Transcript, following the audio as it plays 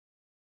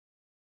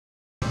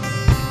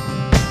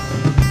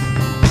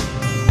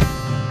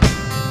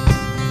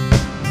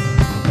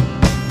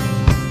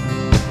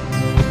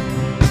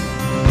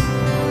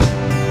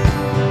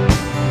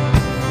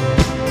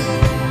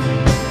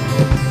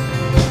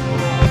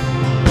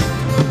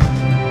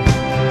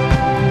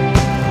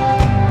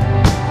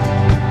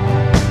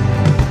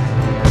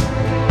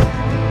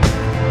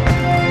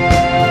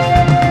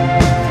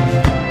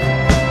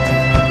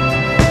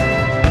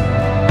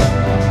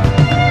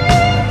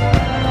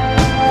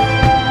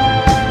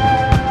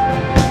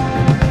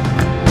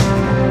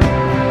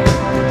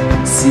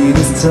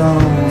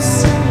don't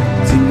see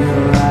in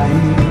your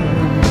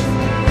eyes,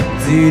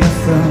 did I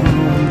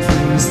find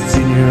trust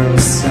in your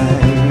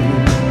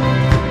side?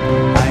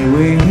 I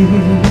wait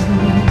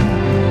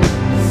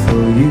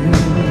for you.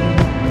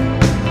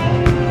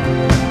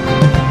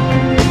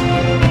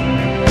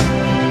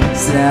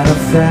 Said I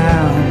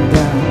found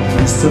out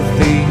just a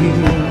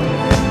thing,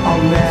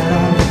 all that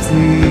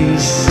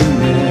she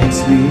makes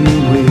me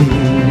wait,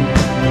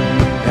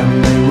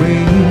 and I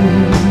wait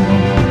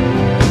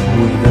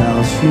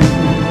without you,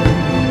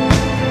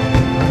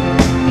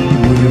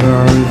 with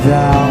or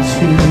without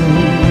you,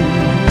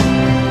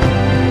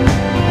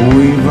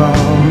 with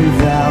or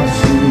without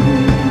you.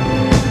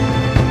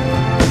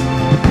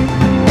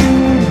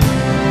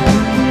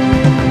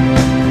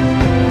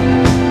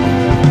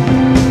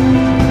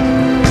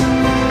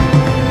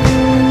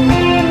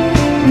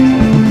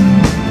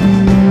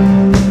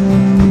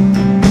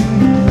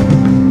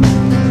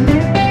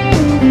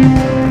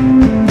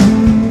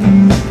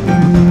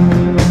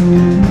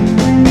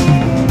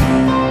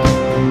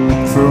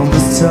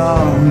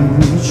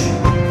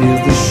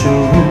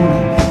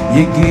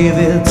 You give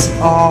it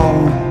all,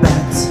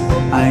 but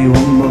I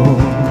want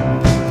more,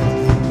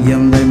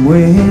 and I'm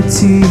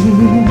waiting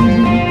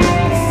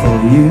for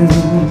you,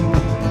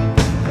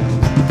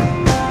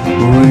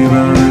 with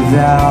or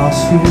without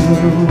you,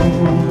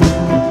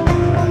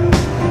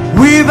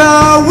 with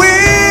or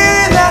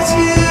without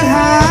you,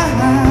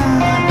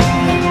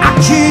 I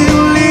can't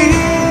live.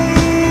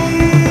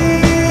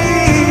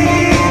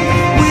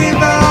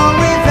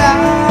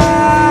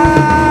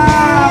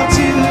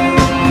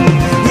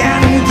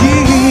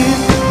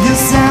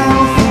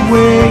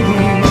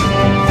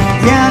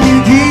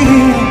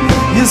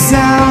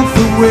 Yourself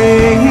away,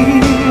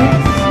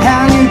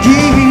 and you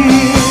give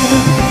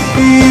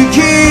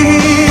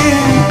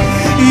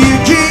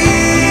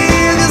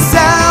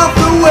yourself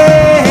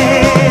away.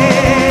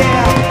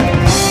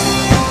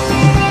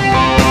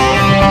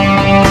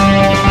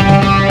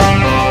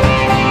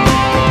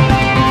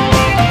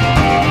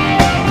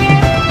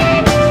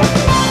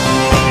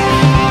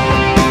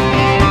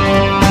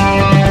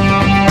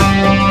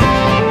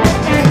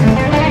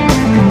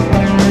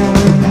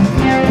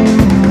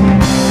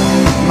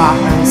 My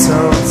hands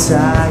are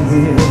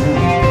tired,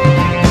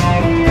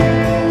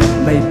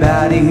 my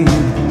body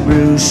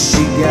bruised,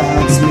 she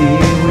got me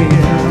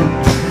weird.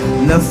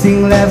 Nothing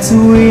left to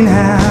win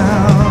now,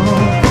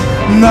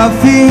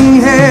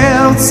 nothing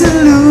else to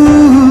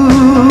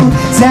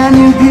lose. And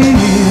you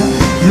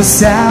give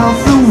yourself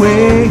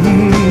away,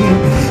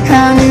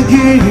 and you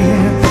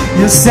give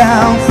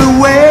yourself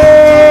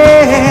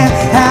away,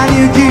 and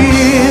you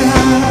give